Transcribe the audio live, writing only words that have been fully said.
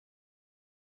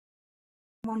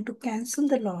want to cancel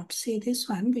the lot, say this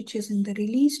one, which is in the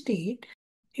release date,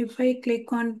 if I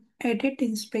click on edit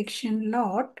inspection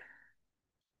lot,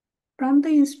 from the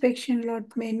inspection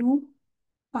lot menu,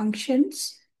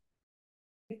 functions,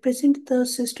 present the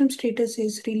system status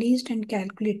is released and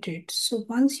calculated. So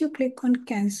once you click on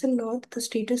cancel lot, the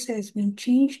status has been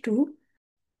changed to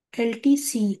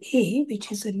LTCA,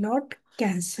 which is a lot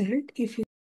cancelled. If you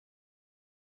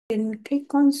then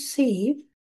click on save,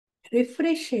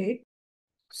 refresh it.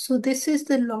 So this is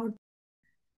the lot.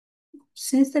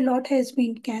 Since the lot has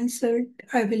been cancelled,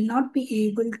 I will not be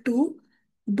able to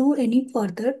do any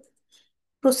further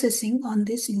processing on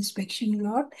this inspection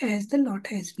lot as the lot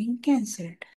has been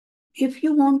cancelled. If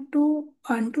you want to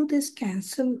undo this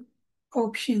cancel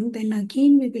option, then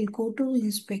again we will go to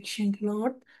inspection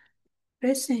lot,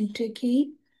 press enter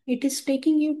key. It is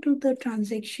taking you to the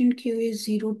transaction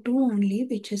QA02 only,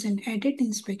 which is an edit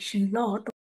inspection lot.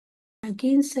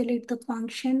 Again, select the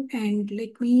function and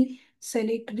let me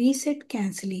select reset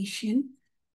cancellation.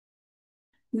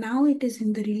 Now it is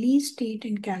in the release state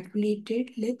and calculated.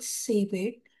 Let's save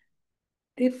it,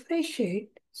 refresh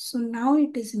it. So now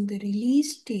it is in the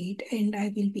release state and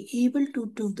I will be able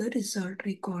to do the result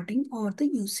recording or the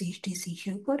usage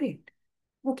decision for it.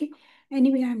 Okay.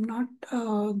 Anyway, I'm not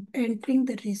entering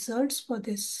the results for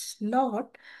this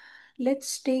lot.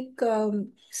 Let's take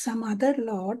some other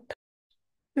lot,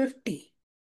 50.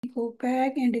 Go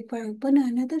back and if I open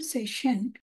another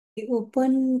session, I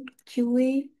open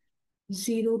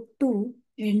QA02,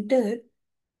 enter.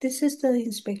 This is the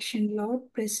inspection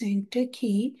lot, press enter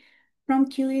key. From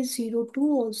QA02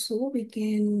 also, we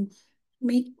can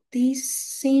make these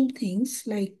same things,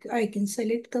 like I can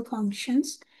select the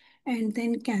functions and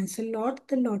then cancel lot.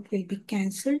 The lot will be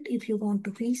cancelled. If you want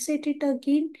to reset it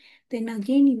again, then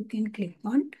again you can click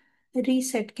on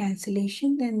reset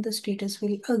cancellation. Then the status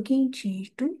will again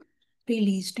change to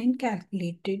released and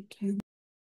calculated.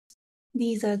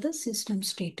 These are the system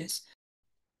status.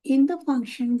 In the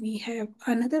function, we have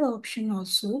another option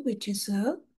also, which is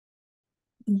a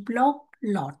block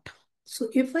lot. So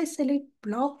if I select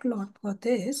block lot for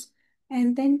this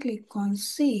and then click on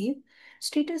save,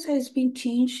 status has been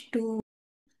changed to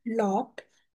locked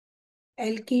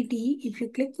LKD. If you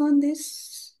click on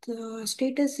this, the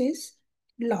status is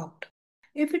locked.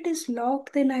 If it is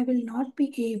locked, then I will not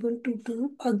be able to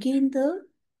do again the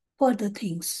further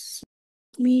things.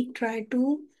 Let me try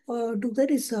to do the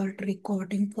result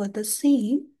recording for the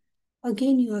same.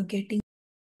 Again, you are getting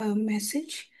a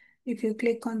message. If you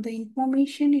click on the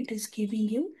information, it is giving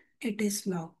you, it is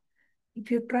locked. If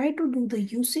you try to do the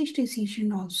usage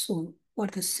decision also for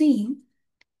the same,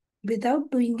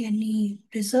 without doing any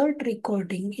result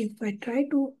recording, if I try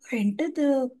to enter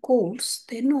the codes,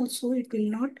 then also it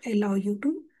will not allow you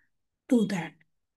to do that.